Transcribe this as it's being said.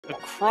The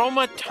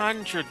Chroma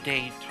Tundra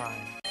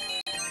daytime.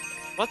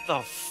 What the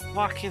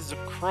fuck is a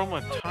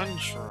Chroma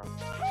Tundra?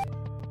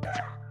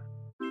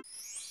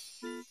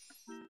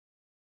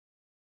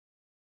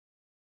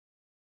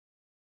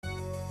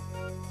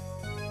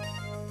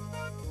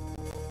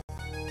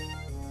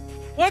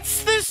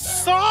 What's this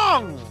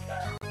song?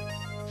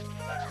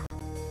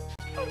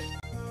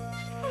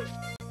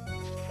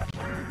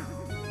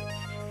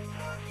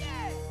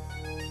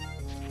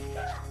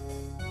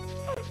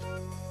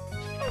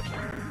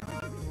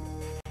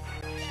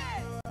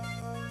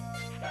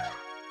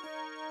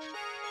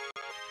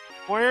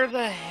 Where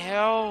the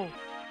hell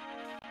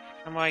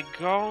am I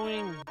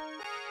going?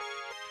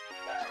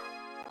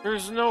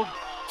 There's no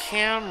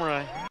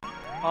camera.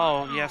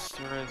 Oh, yes,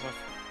 there is.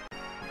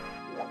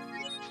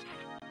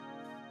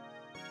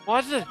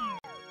 What the?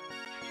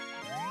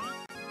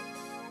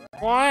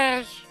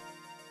 What?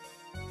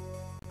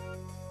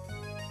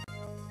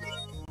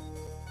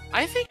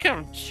 I think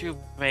I'm too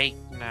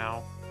baked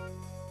now.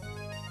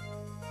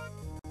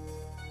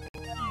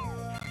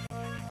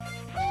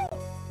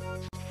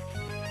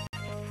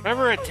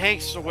 Whatever it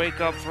takes to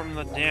wake up from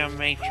the damn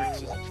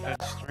Matrix is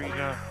straight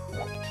up.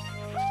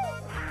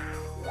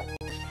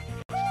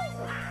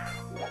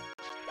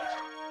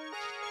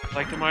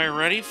 Like, am I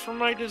ready for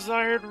my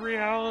desired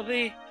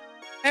reality?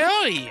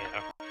 Hell yeah!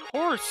 Of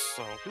course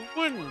so. Who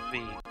wouldn't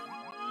be?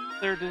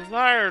 Their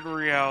desired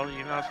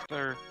reality, not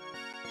their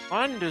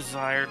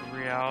undesired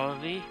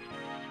reality.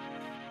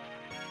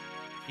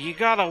 You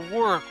gotta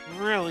work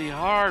really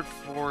hard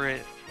for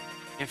it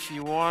if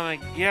you wanna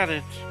get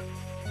it.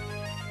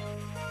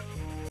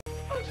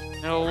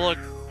 It'll look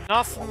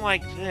nothing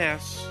like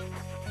this.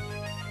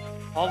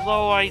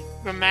 Although I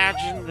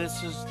imagine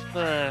this is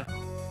the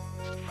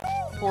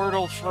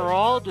portal for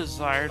all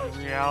desired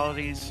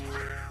realities.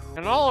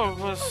 And all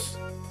of us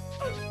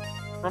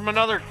from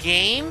another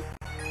game?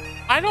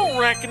 I don't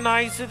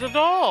recognize it at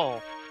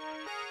all.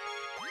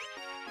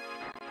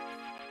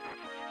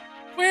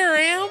 Where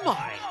am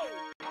I?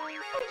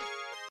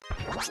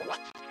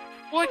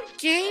 What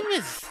game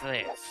is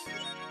this?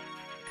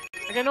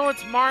 Like, I know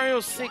it's Mario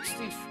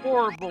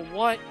 64, but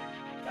what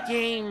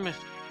game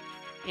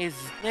is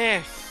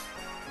this?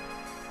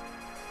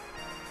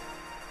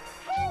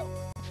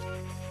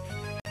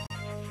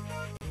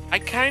 I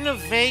kind of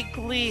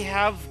vaguely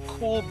have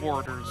Cool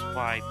Borders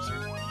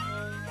vibes.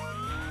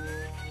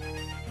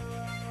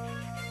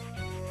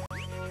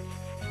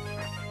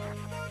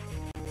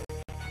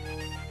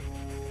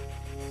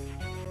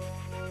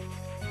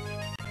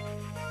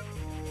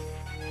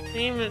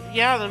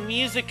 Yeah, the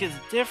music is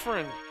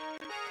different.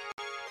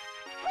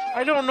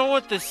 I don't know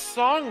what this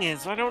song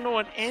is. I don't know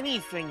what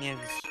anything is.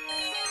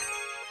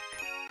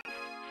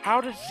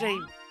 How did they...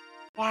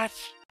 What?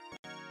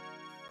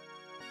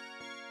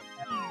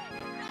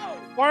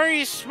 Why are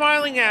you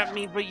smiling at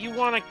me, but you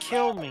want to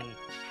kill me?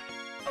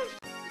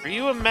 Are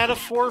you a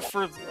metaphor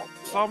for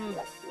some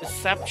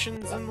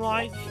deceptions in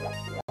life?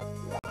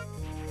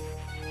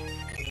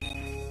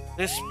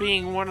 This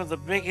being one of the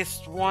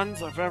biggest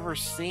ones I've ever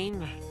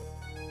seen.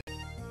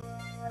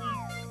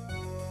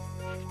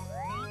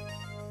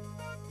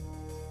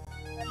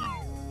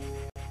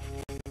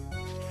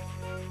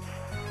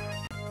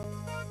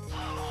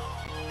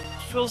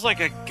 Feels like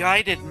a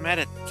guided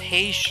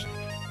meditation,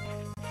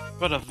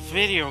 but a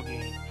video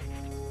game.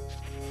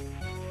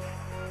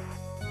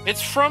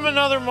 It's from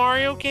another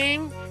Mario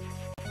game?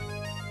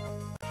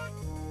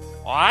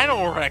 Well, I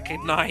don't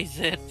recognize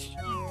it.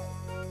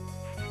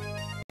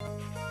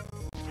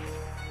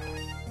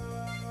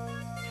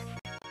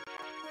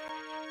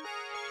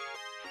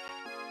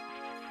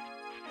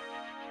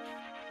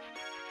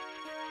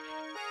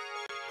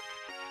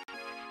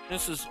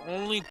 This is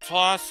only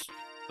plus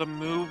the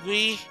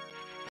movie.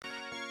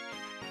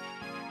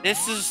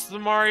 This is the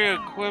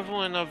Mario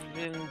equivalent of...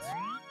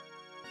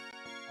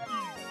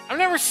 I've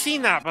never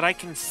seen that, but I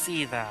can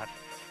see that.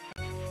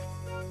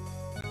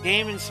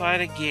 Game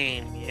inside a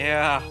game,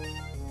 yeah.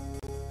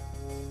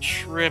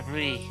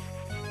 Trippy.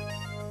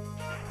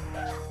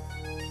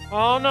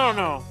 Oh,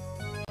 no.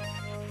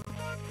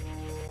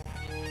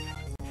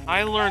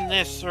 I learned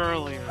this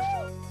earlier.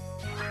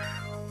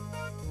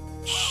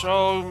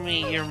 Show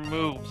me your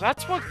moves.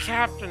 That's what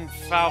Captain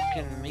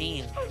Falcon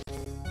means.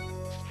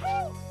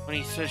 When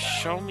he says,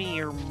 show me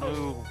your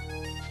move.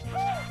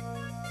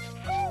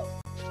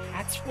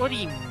 That's what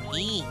he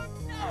means.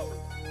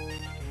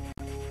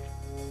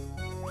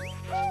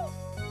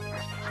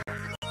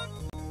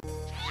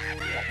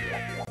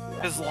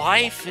 Because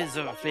life is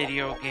a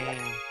video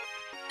game.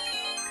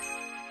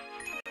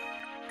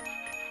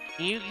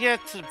 You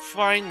get to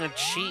find the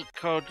cheat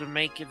code to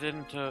make it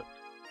into...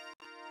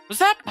 Was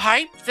that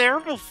pipe there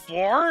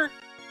before?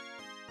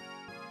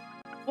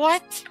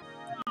 What?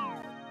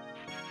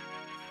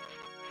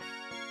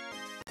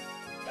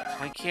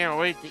 I can't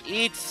wait to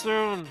eat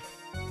soon.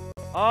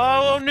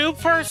 Oh, new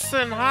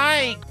person,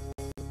 hi!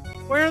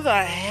 Where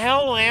the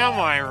hell am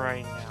I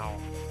right now?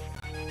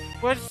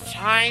 What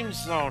time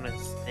zone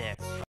is this?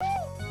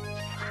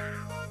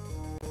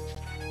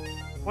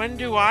 When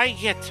do I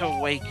get to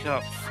wake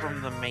up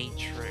from the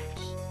Matrix?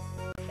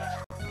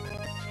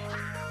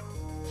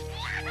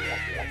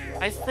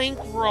 I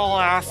think we're all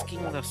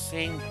asking the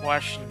same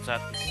questions at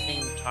the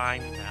same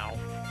time now.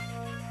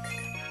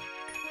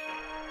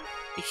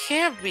 It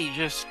can't be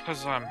just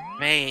because I'm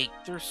fake.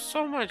 There's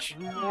so much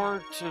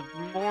more to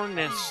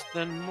moreness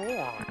than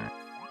more.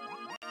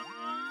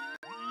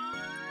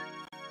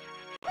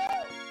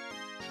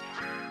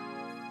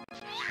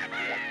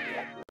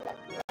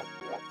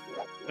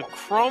 The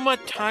Chroma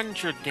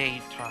Tundra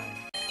daytime.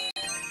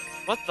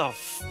 What the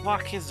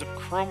fuck is a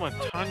Chroma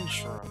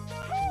Tundra?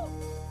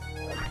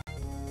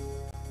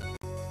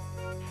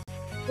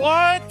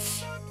 What?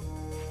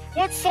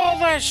 What's all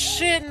that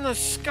shit in the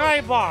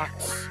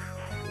skybox?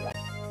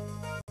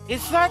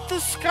 Is that the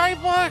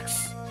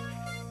skybox?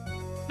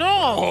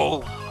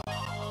 No!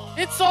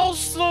 It's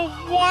also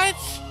what?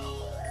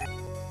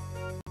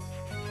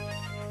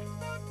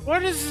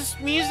 What is this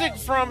music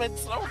from?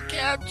 It's so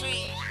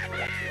catchy!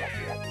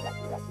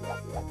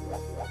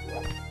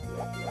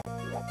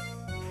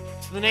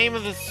 It's the name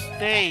of the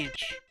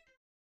stage.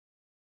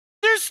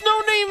 There's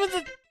no name of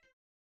the...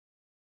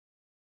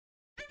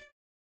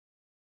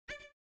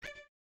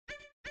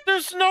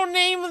 There's no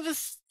name of the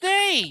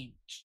stage!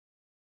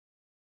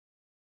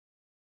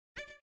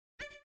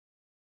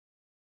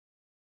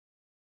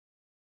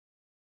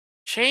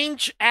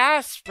 Change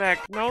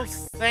aspect, no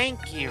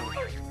thank you.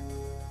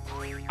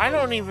 I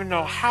don't even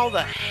know how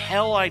the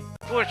hell I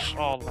push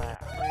all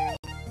that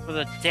with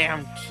a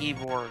damn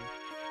keyboard.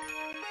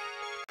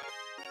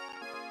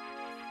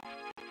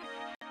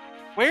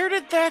 Where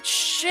did that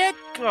shit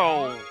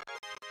go?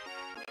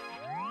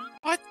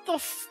 What the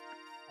f...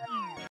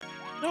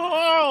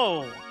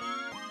 No!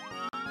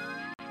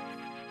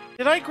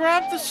 Did I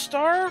grab the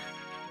star?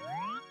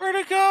 Where'd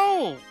it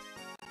go?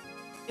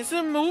 Is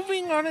it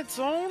moving on its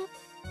own?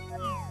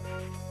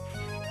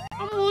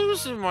 I'm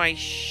losing my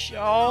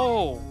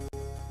show.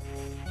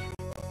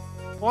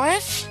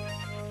 What?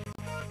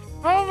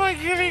 How am I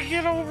gonna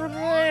get over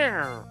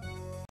there?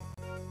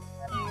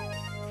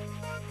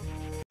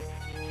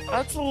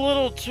 That's a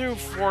little too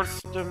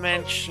fourth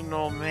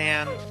dimensional,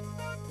 man.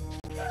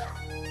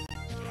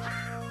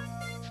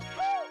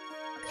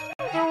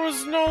 There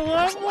was no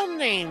level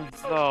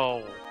names,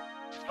 though.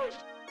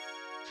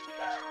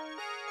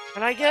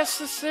 And I guess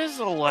this is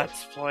a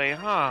Let's Play,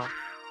 huh?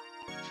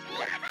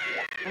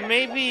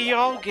 Maybe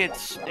I'll get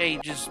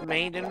stages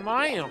made in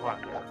my honor.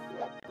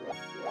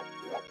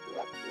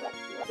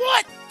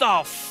 What the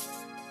f...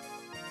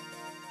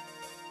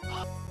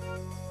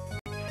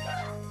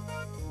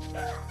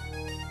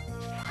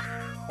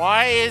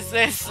 Why is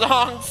this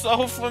song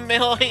so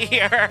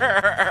familiar?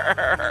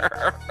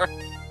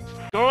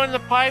 Go in the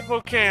pipe,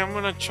 okay, I'm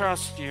gonna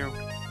trust you.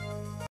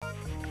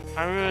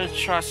 I'm gonna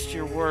trust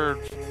your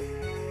word.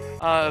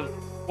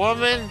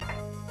 Woman,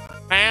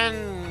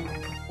 man,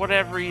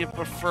 whatever you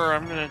prefer,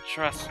 I'm gonna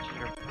trust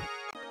you.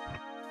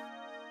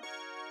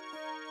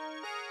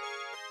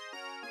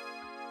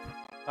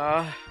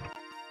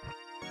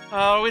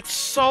 Oh, it's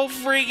so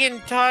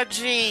freaking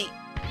touchy.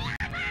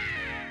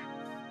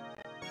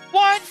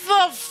 What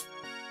the f...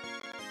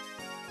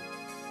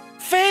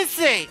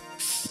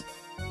 Physics?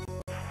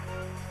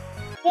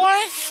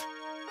 What?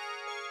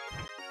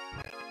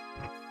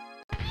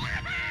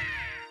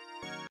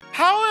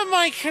 How am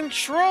I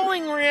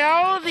controlling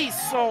reality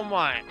so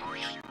much?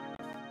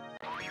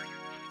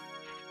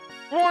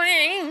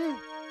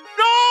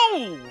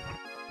 No!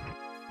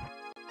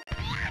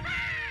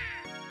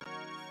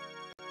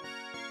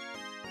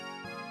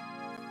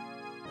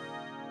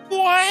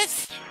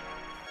 What?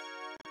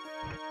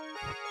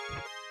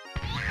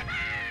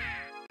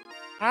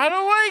 How do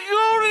I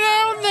go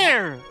down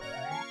there?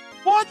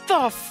 What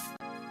the f...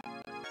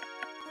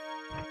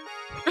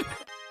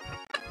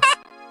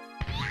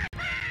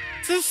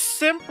 It's as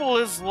simple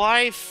as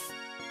life.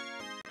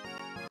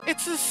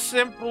 It's as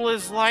simple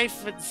as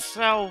life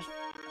itself.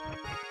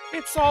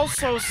 It's all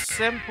so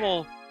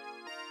simple.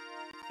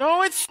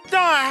 No, it's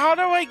not. How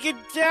do I get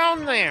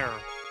down there?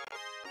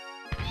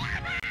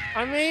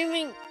 I'm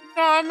aiming...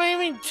 No, I'm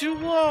aiming too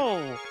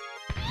low.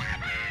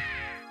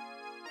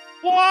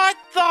 What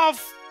the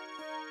f...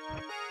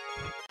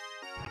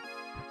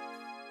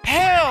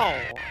 Hell!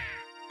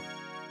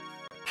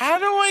 How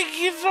do I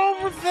get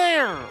over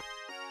there?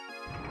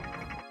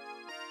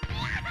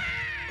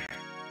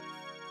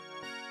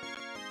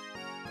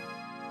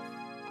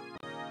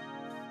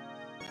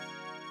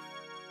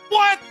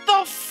 What the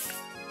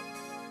f...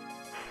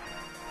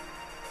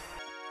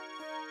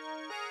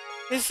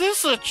 Is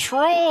this a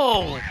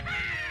troll?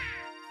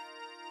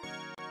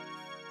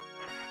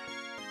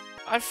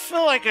 I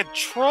feel like a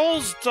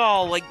troll's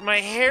doll, like my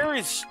hair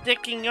is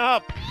sticking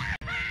up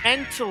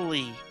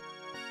mentally.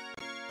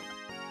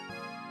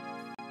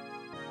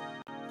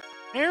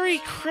 Merry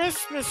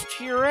Christmas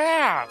to your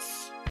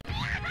ass!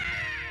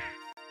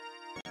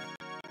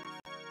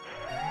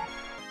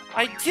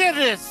 I did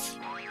it!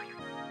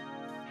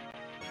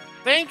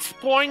 Thanks,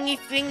 pointy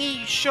thingy,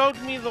 you showed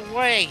me the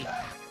way.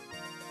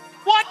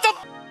 What the...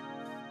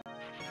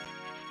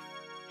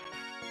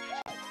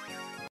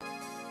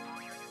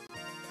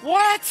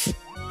 What?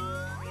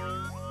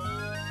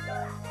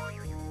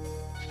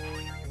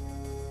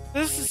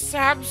 This is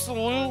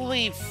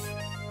absolutely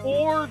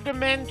 4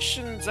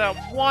 dimensions at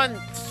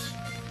once.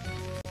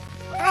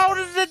 How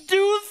did it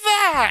do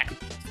that?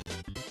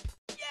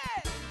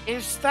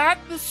 Is that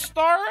the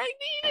star I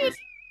needed?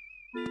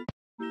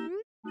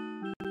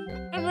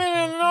 I'm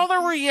in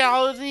another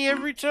reality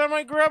every time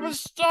I grab a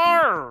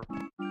star.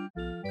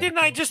 Didn't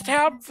I just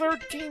have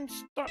 13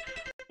 stars?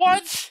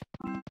 What?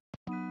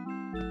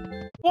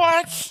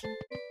 What?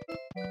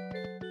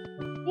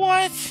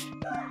 What?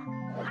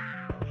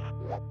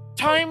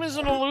 Time is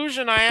an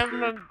illusion. I have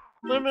a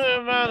limited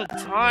amount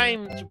of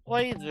time to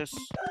play this.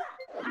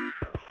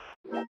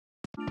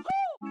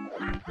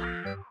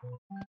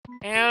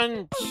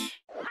 And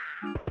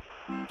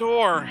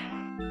door.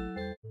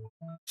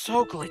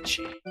 So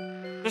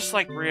glitchy. Just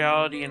like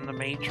reality in the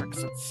Matrix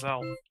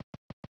itself.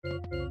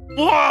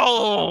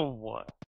 Whoa!